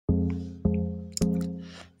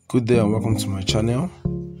Good day and welcome to my channel.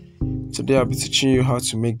 Today I'll be teaching you how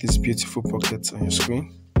to make these beautiful pockets on your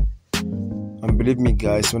screen. And believe me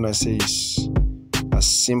guys, when I say it's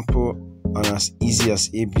as simple and as easy as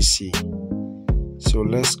ABC. So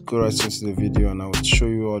let's go right into the video and I will show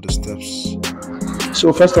you all the steps.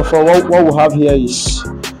 So first of all, what we have here is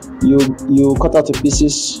you cut out the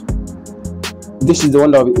pieces. This is the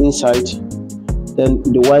one that will be inside, then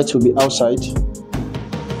the white will be outside.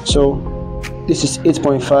 So this is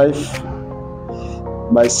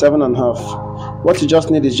 8.5 by 7.5. What you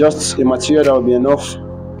just need is just a material that will be enough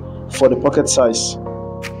for the pocket size.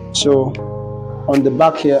 So on the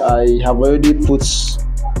back here, I have already put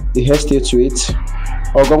the hairstay to it,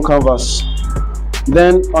 or gum canvas.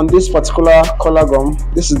 Then on this particular color gum,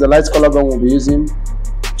 this is the light color gum we'll be using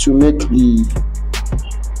to make the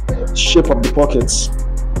shape of the pockets.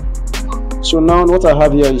 So now what I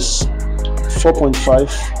have here is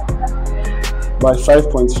 4.5 by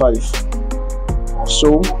 5.5.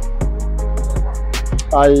 So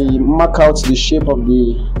I mark out the shape of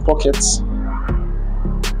the pockets.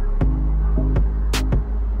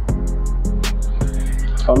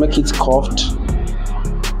 I'll make it curved.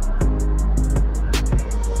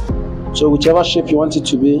 So whichever shape you want it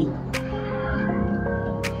to be.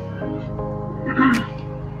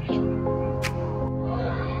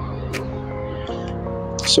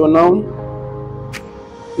 So now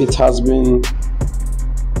it has been,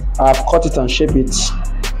 I've cut it and shaped it. So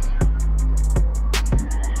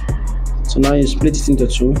now you split it into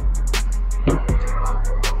two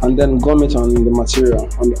and then gum it on the material,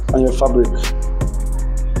 on your fabric.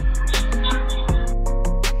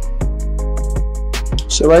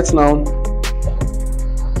 So right now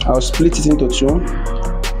I'll split it into two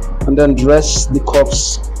and then dress the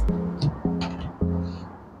cuffs.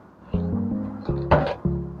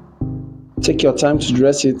 Take your time to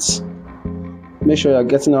dress it. Make sure you're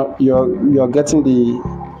getting the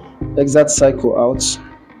exact cycle out.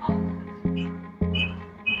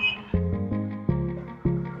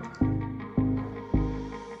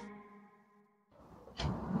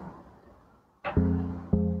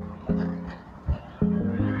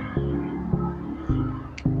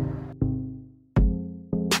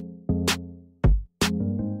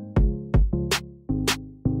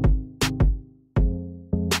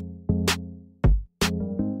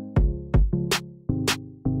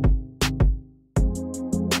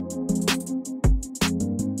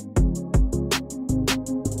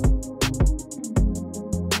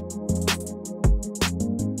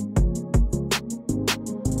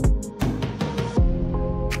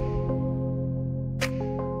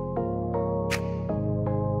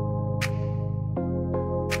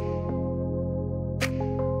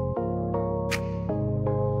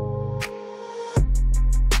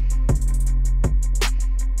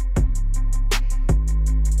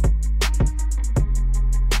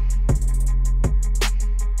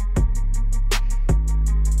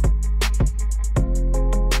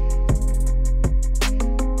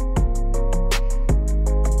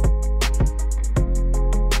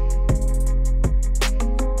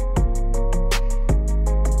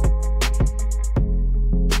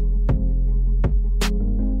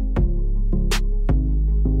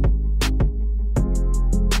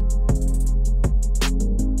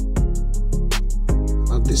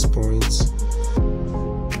 At this point,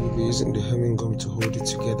 you'll be using the hemming gum to hold it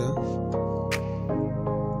together.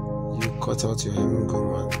 You cut out your hemming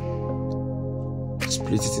gum and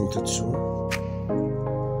split it into two.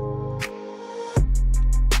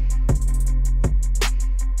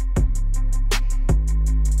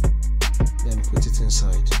 Then put it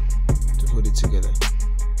inside to hold it together.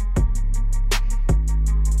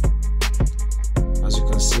 As you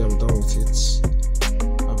can see, I'm done with it.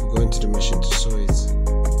 I'll be going to the machine to sew it.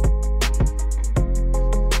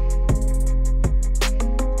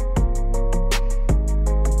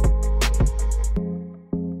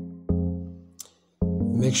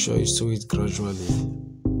 Make sure you sew it gradually.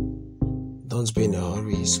 Don't be in a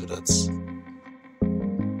hurry so that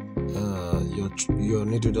your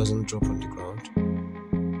needle doesn't drop on the ground.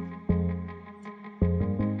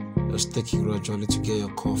 Just take it gradually to get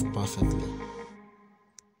your curve perfectly.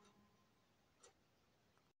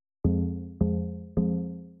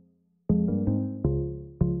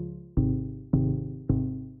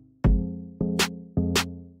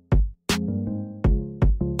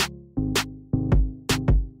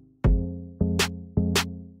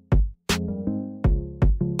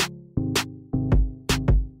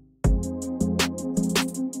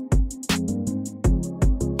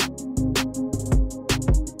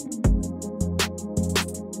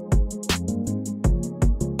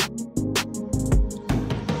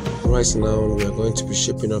 right now we are going to be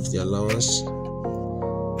shaping off the allowance,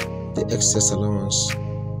 the excess allowance.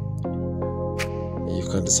 You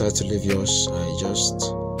can decide to leave yours. I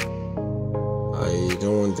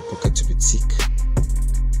don't want the pocket to be thick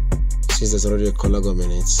since there's already a color gum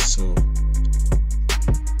in it, so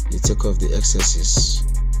you take off the excesses.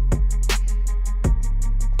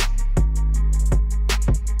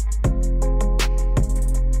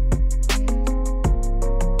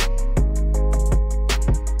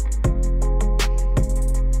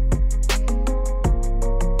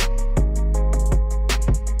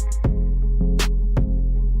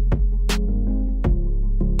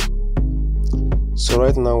 So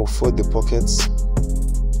right now we'll fold the pockets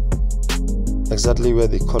exactly where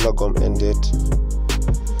the color gum ended,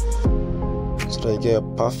 so that you get a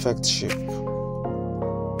perfect shape.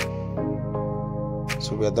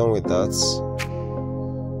 So we are done with that.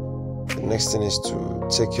 The next thing is to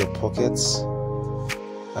take your pockets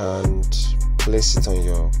and place it on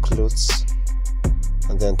your clothes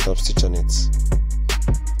and then top stitch on it.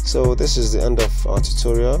 So this is the end of our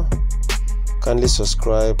tutorial. Kindly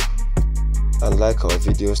subscribe and like our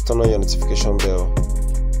videos, turn on your notification bell,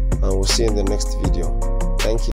 and we'll see you in the next video. Thank you.